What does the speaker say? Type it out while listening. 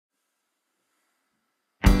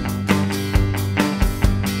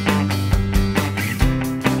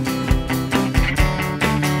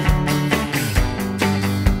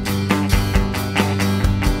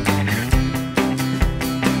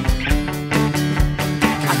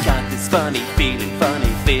funny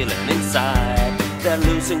feeling inside. They're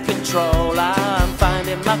losing control, I'm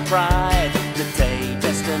finding my pride. The day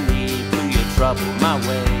destiny blew your trouble my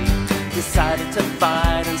way, decided to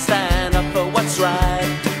fight and stand up for what's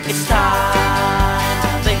right. It's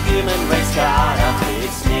time the human race got up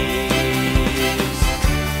its knees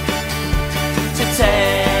to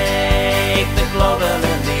take the global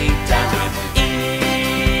elite down with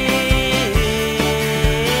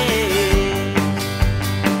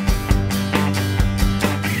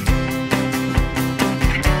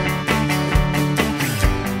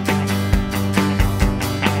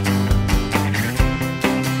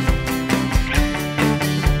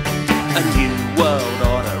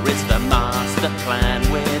plan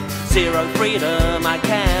with zero freedom. I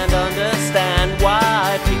can't understand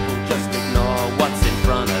why people just ignore what's in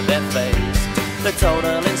front of their face. The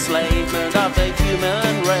total enslavement of the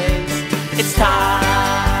human race. It's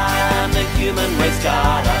time the human race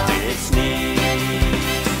got up its knees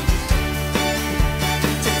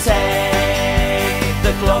to take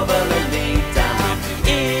the global elite down with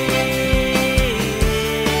ease.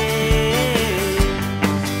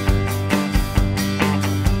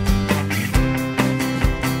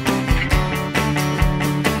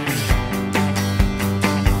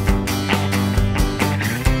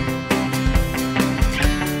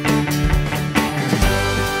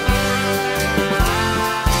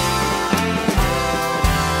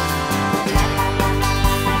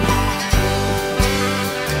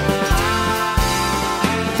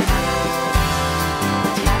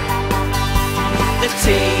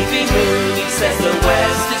 TV movie says the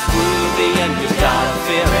West is groovy and you've gotta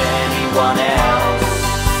fear anyone else.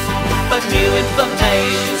 But new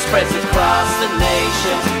information spreads across the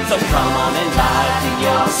nation, so come on, enlighten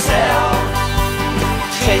yourself.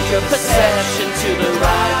 Change your perception to the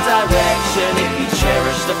right direction if you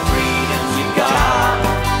cherish the freedoms you got.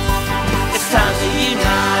 It's time to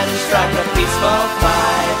unite and strike a peaceful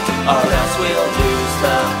fight, or else we'll lose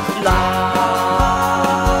the light.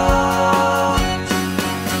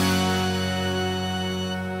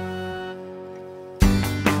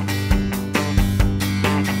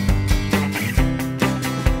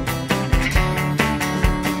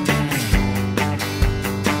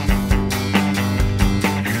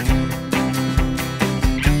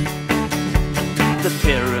 The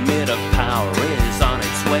pyramid of power is on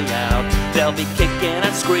its way out. They'll be kicking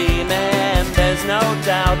and screaming, there's no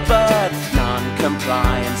doubt. But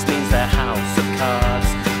non-compliance means their house of cards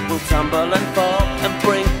will tumble and fall and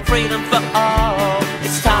bring freedom for all.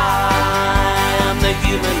 It's time the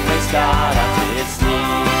human race got up its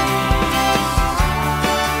knees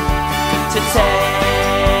to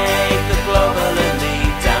take the global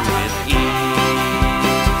elite down with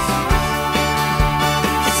ease.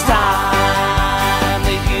 It's time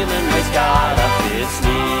the human race got up its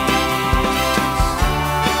knees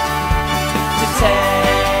to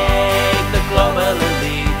take the global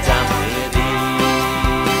elite down with ease.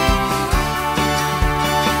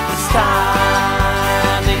 It's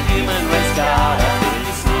time the human race got up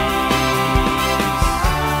its knees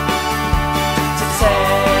to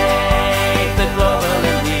take the global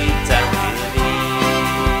elite down with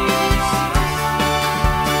ease.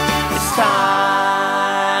 It's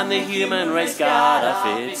time the human race got up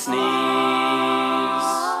its knees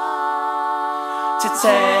to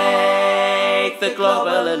take the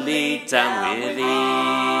global elite down with ease.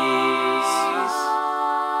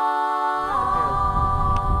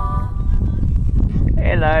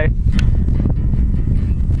 Hello.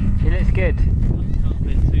 She looks good. Not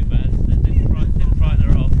been too bad. Didn't frighten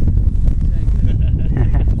her off.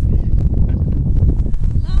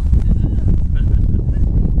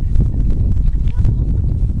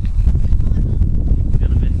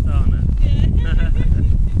 Gonna be a star now.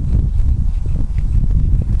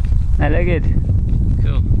 They look good.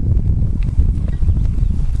 Cool.